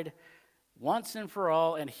 died once and for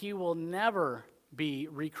all, and he will never be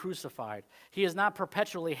re-crucified. He is not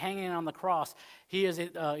perpetually hanging on the cross. He is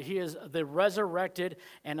the resurrected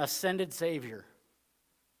and ascended Savior.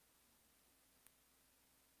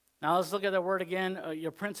 Now let's look at that word again,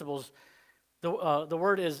 your principles. The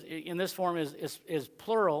word is in this form is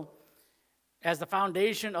plural, as the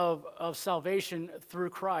foundation of salvation through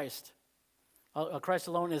Christ. Christ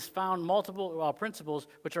alone is found multiple principles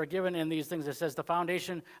which are given in these things. It says the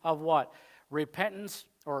foundation of what? Repentance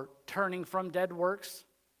or turning from dead works,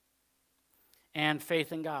 and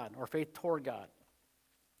faith in God or faith toward God.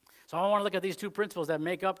 So I want to look at these two principles that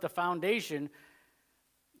make up the foundation,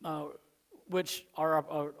 which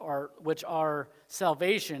our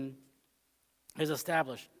salvation is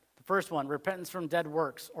established. The first one, repentance from dead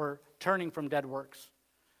works or turning from dead works.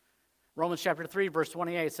 Romans chapter 3, verse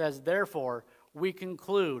 28 says, therefore, we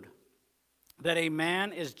conclude that a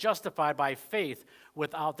man is justified by faith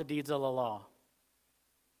without the deeds of the law.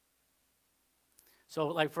 So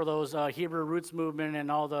like for those Hebrew roots movement and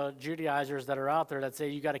all the Judaizers that are out there that say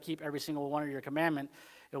you got to keep every single one of your commandment,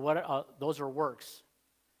 those are works.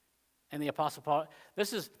 And the Apostle Paul,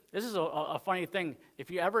 this is a funny thing. If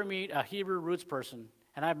you ever meet a Hebrew roots person,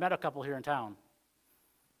 and I've met a couple here in town,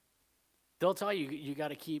 they'll tell you you got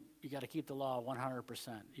to keep the law 100%.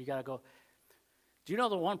 You got to go. Do you know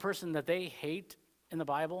the one person that they hate in the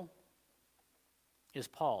Bible is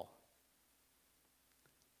Paul?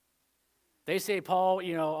 They say Paul,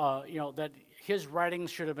 that his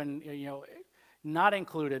writings should have been, not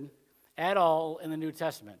included at all in the New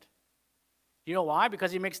Testament. You know why?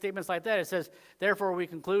 Because he makes statements like that. It says, therefore we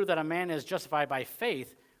conclude that a man is justified by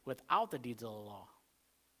faith without the deeds of the law.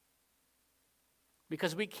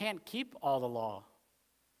 Because we can't keep all the law.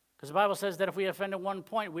 Because the Bible says that if we offend at one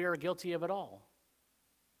point, we are guilty of it all.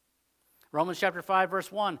 Romans chapter 5,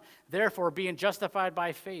 verse 1, therefore being justified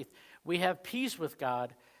by faith, we have peace with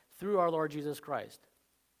God through our Lord Jesus Christ.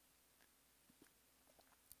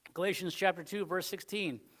 Galatians chapter 2, verse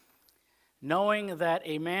 16, knowing that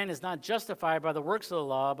a man is not justified by the works of the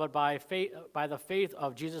law, but by the faith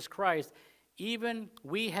of Jesus Christ, even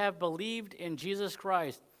we have believed in Jesus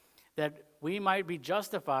Christ, that we might be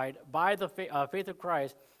justified by the faith of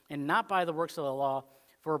Christ, and not by the works of the law,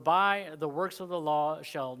 for by the works of the law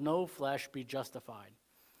shall no flesh be justified.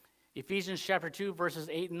 Ephesians chapter 2, verses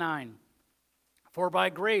 8 and 9. For by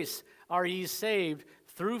grace are ye saved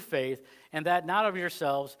through faith, and that not of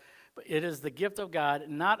yourselves, but it is the gift of God,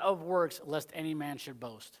 not of works, lest any man should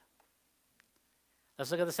boast.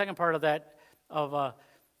 Let's look at the second part of that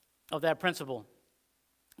principle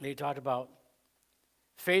that he talked about.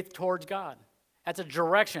 Faith towards God. That's a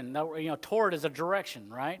direction. Toward is a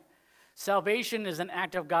direction, right? Salvation is an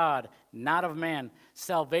act of God, not of man.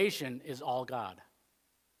 Salvation is all God.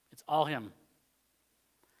 It's all him.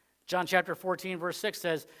 John chapter 14, verse 6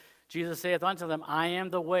 says, Jesus saith unto them, I am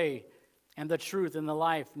the way and the truth and the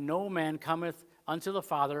life. No man cometh unto the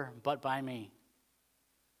Father but by me.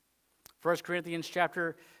 1 Corinthians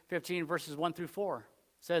chapter 15, verses 1 through 4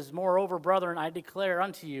 says, moreover, brethren, I declare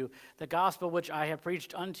unto you the gospel which I have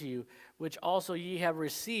preached unto you, which also ye have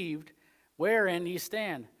received, wherein ye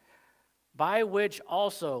stand, by which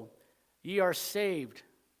also ye are saved.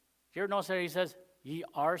 You ever notice that he says, ye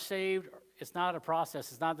are saved? It's not a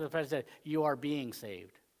process. It's not the fact that you are being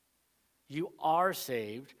saved. You are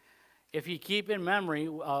saved if ye keep in memory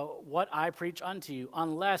what I preach unto you,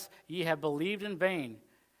 unless ye have believed in vain.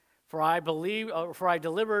 For I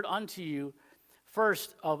delivered unto you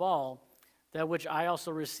first of all that which I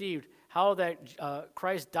also received, how that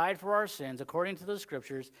Christ died for our sins according to the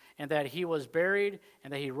Scriptures, and that he was buried,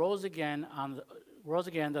 and that he rose again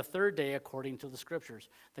the third day according to the Scriptures.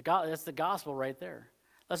 That's the gospel right there.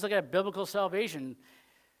 Let's look at biblical salvation.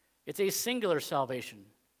 It's a singular salvation.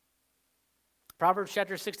 Proverbs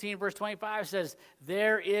chapter 16, verse 25 says,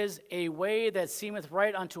 there is a way that seemeth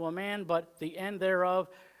right unto a man, but the end thereof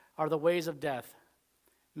are the ways of death.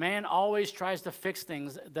 Man always tries to fix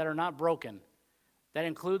things that are not broken. That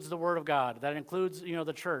includes the Word of God. That includes,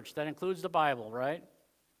 the church. That includes the Bible, right?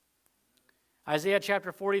 Isaiah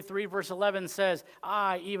chapter 43, verse 11 says,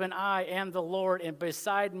 I, even I, am the Lord, and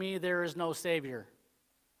beside me there is no Savior.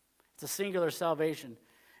 It's a singular salvation.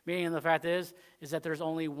 Meaning the fact is that there's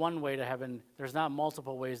only one way to heaven. There's not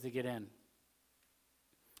multiple ways to get in.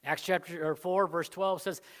 Acts chapter 4, verse 12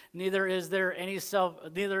 says, neither is there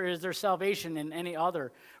salvation in any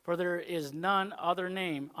other, for there is none other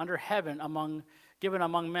name under heaven given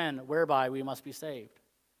among men whereby we must be saved.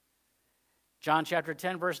 John chapter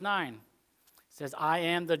 10, verse 9 says, I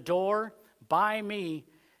am the door. By me,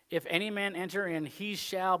 if any man enter in, he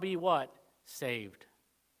shall be what? Saved.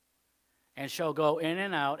 And shall go in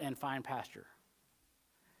and out and find pasture.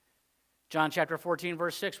 John chapter 14,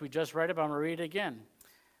 verse 6, we just read it, but I'm going to read it again.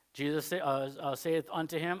 Jesus saith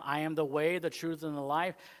unto him, I am the way, the truth, and the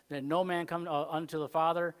life, that no man come unto the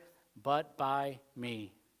Father but by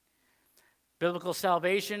me. Biblical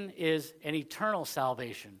salvation is an eternal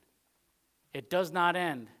salvation. It does not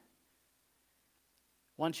end.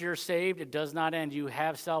 Once you're saved, it does not end. You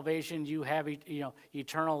have salvation. You have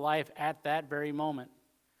eternal life at that very moment.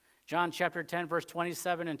 John chapter 10, verse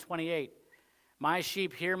 27 and 28. My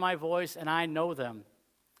sheep hear my voice, and I know them,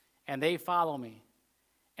 and they follow me.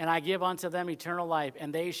 And I give unto them eternal life,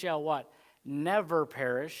 and they shall what? Never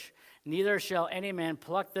perish, neither shall any man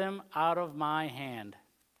pluck them out of my hand.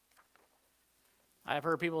 I've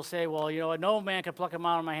heard people say, well, no man can pluck them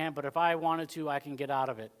out of my hand, but if I wanted to, I can get out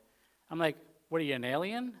of it. I'm like, what are you, an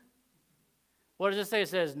alien? What does it say? It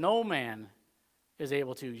says, no man is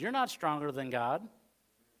able to. You're not stronger than God.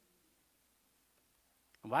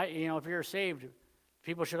 Why, if you're saved,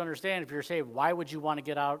 people should understand, if you're saved, why would you want to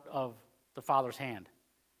get out of the Father's hand?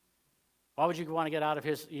 Why would you want to get out of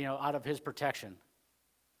his protection?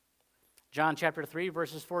 John chapter 3,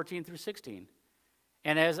 verses 14 through 16.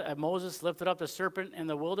 And as Moses lifted up the serpent in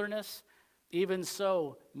the wilderness, even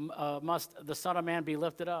so must the Son of Man be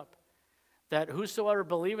lifted up, that whosoever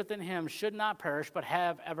believeth in him should not perish, but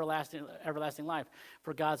have everlasting life.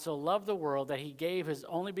 For God so loved the world that he gave his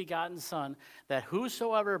only begotten Son, that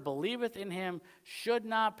whosoever believeth in him should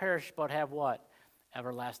not perish, but have what?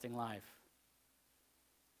 Everlasting life.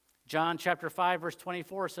 John chapter 5, verse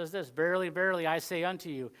 24 says this, Verily, verily, I say unto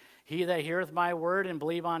you, he that heareth my word and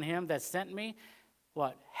believe on him that sent me,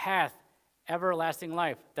 what? Hath everlasting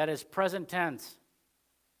life. That is present tense.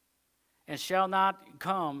 And shall not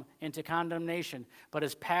come into condemnation, but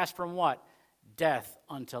is passed from what? Death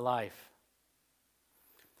unto life.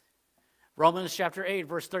 Romans chapter 8,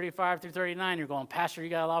 verse 35 through 39, you're going, Pastor, you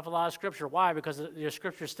got an awful lot of scripture. Why? Because your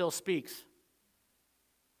scripture still speaks.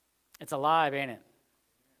 It's alive, ain't it?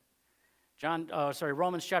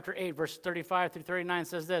 Romans chapter 8, verse 35 through 39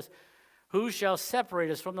 says this, Who shall separate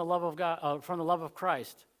us from the love of God, from the love of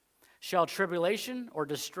Christ? Shall tribulation or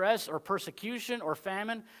distress or persecution or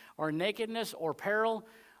famine or nakedness or peril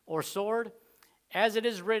or sword? As it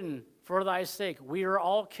is written, For thy sake we are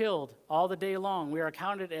all killed all the day long. We are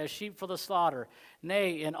accounted as sheep for the slaughter.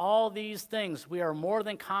 Nay, in all these things we are more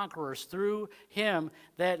than conquerors through him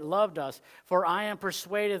that loved us. For I am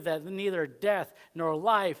persuaded that neither death, nor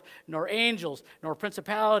life, nor angels, nor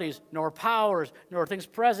principalities, nor powers, nor things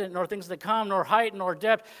present, nor things to come, nor height, nor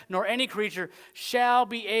depth, nor any creature shall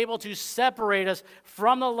be able to separate us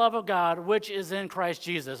from the love of God, which is in Christ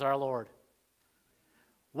Jesus our Lord.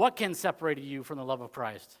 What can separate you from the love of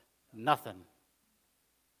Christ? Nothing.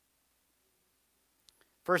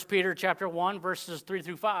 1 Peter chapter 1, verses 3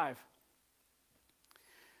 through 5.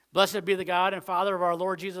 Blessed be the God and Father of our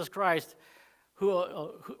Lord Jesus Christ,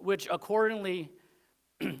 which according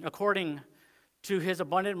to his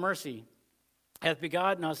abundant mercy hath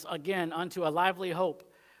begotten us again unto a lively hope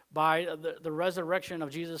by the resurrection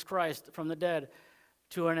of Jesus Christ from the dead,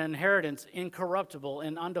 to an inheritance incorruptible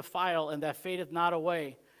and undefiled, and that fadeth not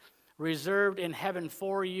away, reserved in heaven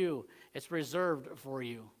for you. It's reserved for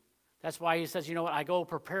you. That's why he says, you know what, I go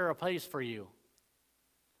prepare a place for you.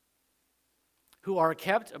 Who are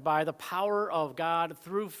kept by the power of God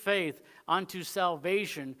through faith unto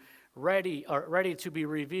salvation, ready to be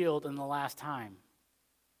revealed in the last time.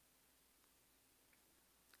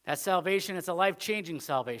 That salvation, it's a life-changing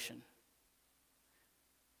salvation.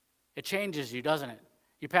 It changes you, doesn't it?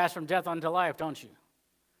 You pass from death unto life, don't you?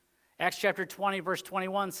 Acts chapter 20, verse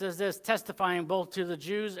 21 says this, testifying both to the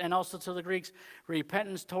Jews and also to the Greeks,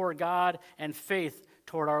 repentance toward God and faith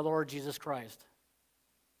toward our Lord Jesus Christ.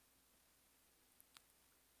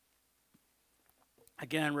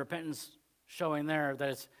 Again, repentance showing there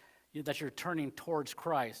that you're turning towards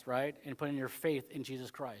Christ, right? And putting your faith in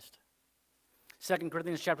Jesus Christ. 2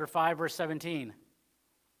 Corinthians chapter 5, verse 17.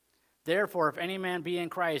 Therefore, if any man be in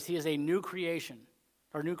Christ, he is a new creation,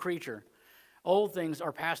 or new creature. Old things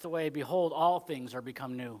are passed away. Behold, all things are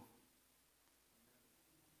become new.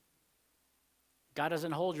 God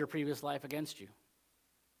doesn't hold your previous life against you.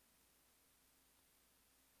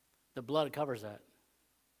 The blood covers that.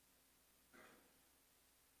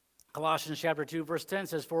 Colossians chapter 2, verse 10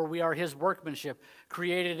 says, For we are his workmanship,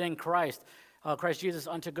 created in Christ Jesus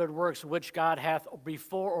unto good works, which God hath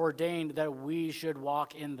before ordained that we should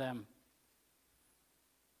walk in them.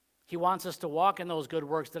 He wants us to walk in those good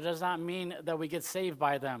works. That does not mean that we get saved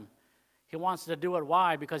by them. He wants to do it.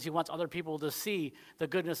 Why? Because he wants other people to see the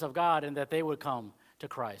goodness of God and that they would come to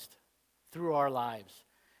Christ through our lives.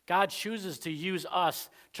 God chooses to use us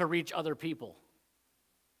to reach other people.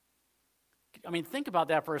 I mean, think about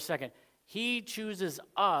that for a second. He chooses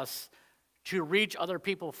us to reach other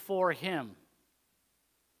people for him.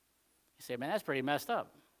 You say, man, that's pretty messed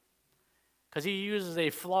up. Because he uses a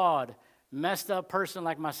flawed, messed up person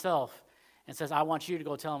like myself and says, I want you to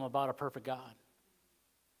go tell him about a perfect God,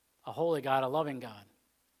 a holy God, a loving God.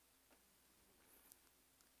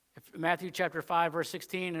 Matthew chapter 5, verse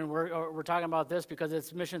 16, and we're talking about this because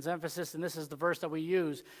it's missions emphasis, and this is the verse that we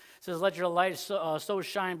use. It says, let your light so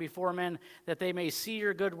shine before men that they may see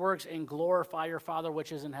your good works and glorify your Father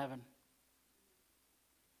which is in heaven.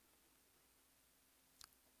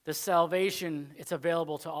 This salvation, it's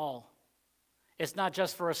available to all. It's not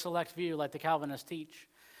just for a select few like the Calvinists teach.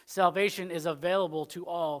 Salvation is available to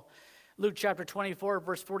all. Luke chapter 24,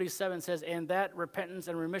 verse 47 says, and that repentance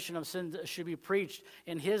and remission of sins should be preached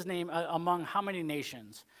in his name among how many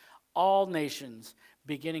nations? all nations,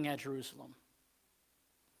 beginning at Jerusalem.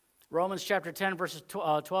 Romans chapter 10, verses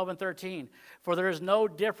 12 and 13. For there is no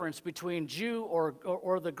difference between Jew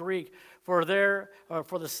or the Greek, for the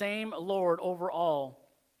same Lord over all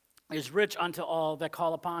is rich unto all that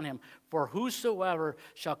call upon him. For whosoever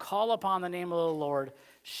shall call upon the name of the Lord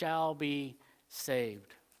shall be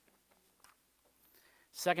saved.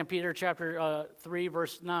 2 Peter chapter 3,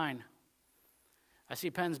 verse 9. I see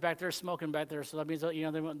pens back there, smoking back there, so that means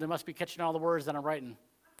they must be catching all the words that I'm writing.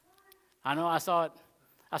 I know, I saw it.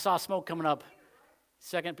 I saw smoke coming up.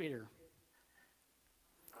 2 Peter.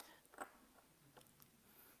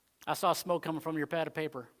 I saw smoke coming from your pad of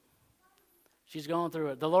paper. She's going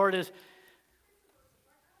through it. The Lord is...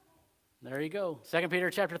 There you go. 2 Peter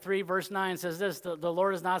chapter 3, verse 9 says this, the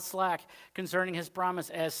Lord is not slack concerning his promise,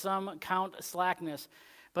 as some count slackness,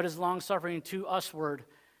 but is longsuffering to usward,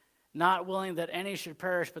 not willing that any should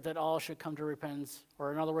perish, but that all should come to repentance.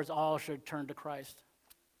 Or in other words, all should turn to Christ.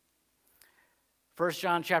 1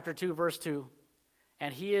 John chapter 2, verse 2,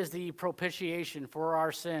 and he is the propitiation for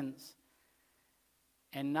our sins,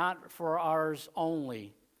 and not for ours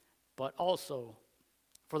only, but also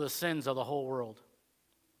for the sins of the whole world.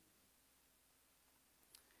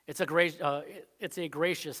 It's a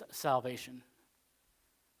gracious salvation.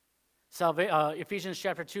 Ephesians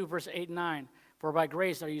chapter 2, verse 8 and 9, for by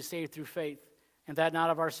grace are you saved through faith, and that not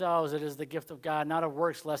of ourselves, it is the gift of God, not of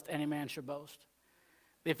works, lest any man should boast.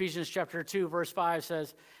 Ephesians chapter 2, verse 5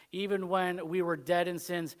 says, even when we were dead in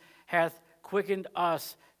sins, hath quickened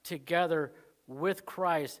us together with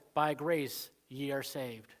Christ. By grace ye are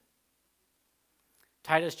saved.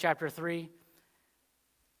 Titus chapter 3,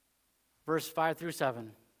 verse 5 through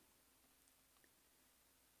 7.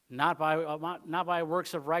 Not by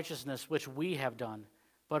works of righteousness which we have done,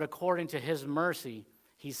 but according to his mercy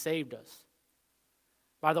he saved us,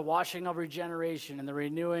 by the washing of regeneration and the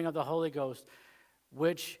renewing of the Holy Ghost,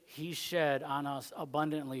 which he shed on us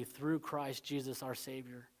abundantly through Christ Jesus our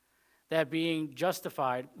Savior, that being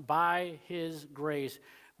justified by his grace,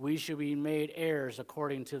 we should be made heirs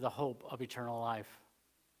according to the hope of eternal life.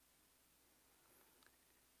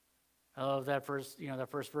 I love that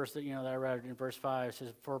first verse that I read in verse 5. It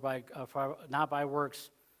says, for not by works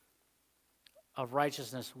of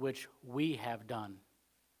righteousness which we have done,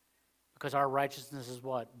 because our righteousness is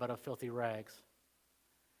what? But of filthy rags.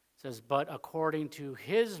 It says, but according to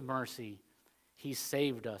his mercy, he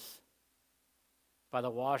saved us by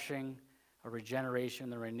the washing of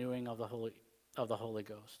regeneration, the renewing of the Holy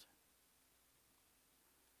Ghost.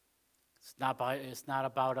 It's not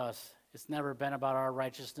about us. It's never been about our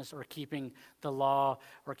righteousness or keeping the law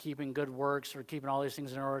or keeping good works or keeping all these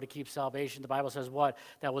things in order to keep salvation. The Bible says what?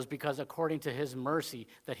 That was because according to his mercy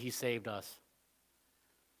that he saved us.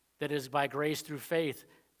 That it is by grace through faith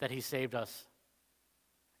that he saved us.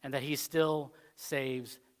 And that he still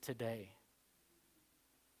saves today.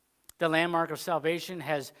 The landmark of salvation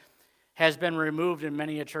has been removed in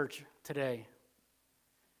many a church today.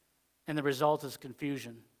 And the result is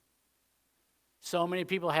confusion. So many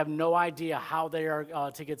people have no idea how they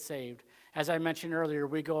are to get saved. As I mentioned earlier,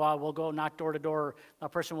 we'll go knock door to door. A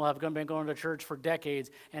person will have been going to church for decades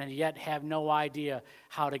and yet have no idea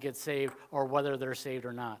how to get saved or whether they're saved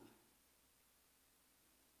or not.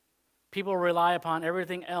 People rely upon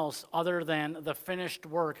everything else other than the finished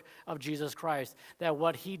work of Jesus Christ. That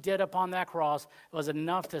what he did upon that cross was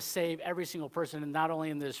enough to save every single person, and not only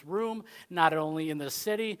in this room, not only in this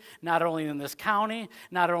city, not only in this county,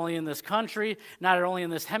 not only in this country, not only in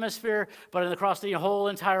this hemisphere, but across the whole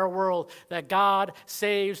entire world. That God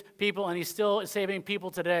saves people, and he's still saving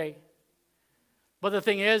people today. But the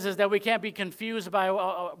thing is that we can't be confused by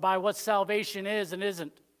what salvation is and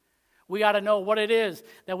isn't. We got to know what it is,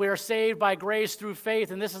 that we are saved by grace through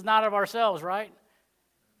faith, and this is not of ourselves, right?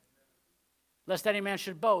 Lest any man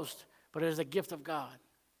should boast, but it is a gift of God.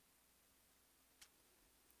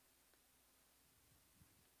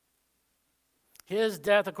 His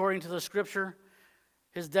death, according to the Scripture,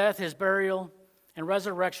 his death, his burial, and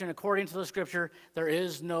resurrection, according to the Scripture, there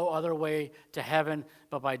is no other way to heaven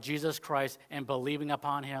but by Jesus Christ and believing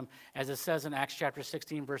upon him. As it says in Acts chapter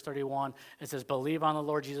 16, verse 31, it says, believe on the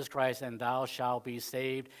Lord Jesus Christ, and thou shalt be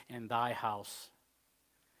saved in thy house.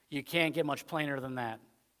 You can't get much plainer than that.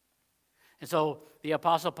 And so the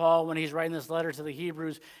Apostle Paul, when he's writing this letter to the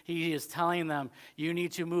Hebrews, he is telling them, you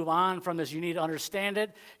need to move on from this. You need to understand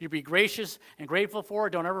it. You be gracious and grateful for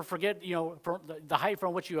it. Don't ever forget, the height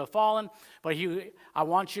from which you have fallen. But I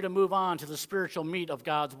want you to move on to the spiritual meat of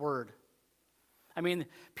God's word. I mean,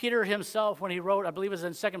 Peter himself, when he wrote, I believe it was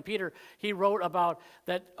in 2 Peter, he wrote about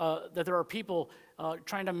that there are people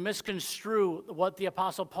trying to misconstrue what the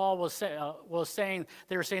Apostle Paul was saying.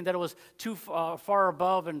 They were saying that it was too far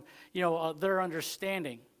above and, their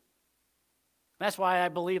understanding. That's why I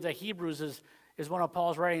believe that Hebrews is one of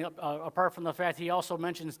Paul's writing, apart from the fact he also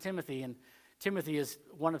mentions Timothy, and Timothy is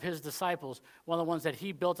one of his disciples, one of the ones that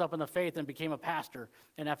he built up in the faith and became a pastor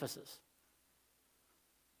in Ephesus.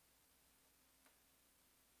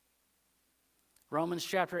 Romans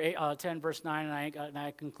chapter 10, verse 9, and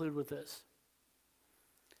I conclude with this.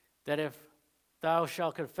 That if thou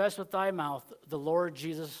shalt confess with thy mouth the Lord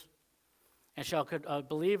Jesus, and shalt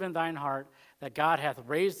believe in thine heart that God hath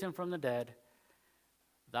raised him from the dead,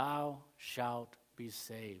 thou shalt be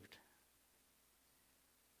saved.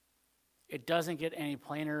 It doesn't get any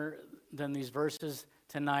plainer than these verses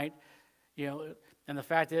tonight. And the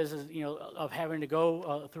fact is of having to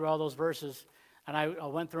go through all those verses, and I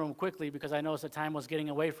went through them quickly because I noticed the time was getting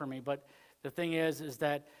away from me. But the thing is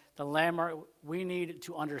that the landmark, we need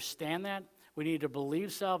to understand that. We need to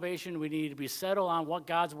believe salvation. We need to be settled on what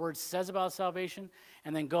God's word says about salvation,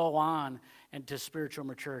 and then go on into spiritual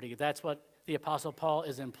maturity. That's what the Apostle Paul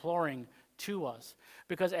is imploring to us.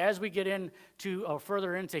 Because as we get into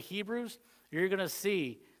further into Hebrews, you're going to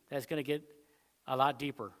see that it's going to get a lot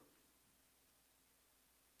deeper.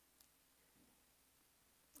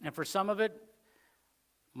 And for some of it,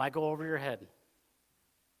 might go over your head.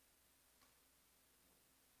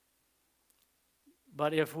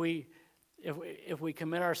 But if we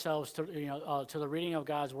commit ourselves to to the reading of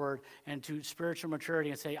God's word and to spiritual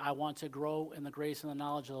maturity and say, I want to grow in the grace and the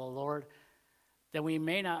knowledge of the Lord, then we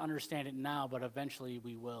may not understand it now, but eventually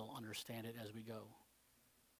we will understand it as we go.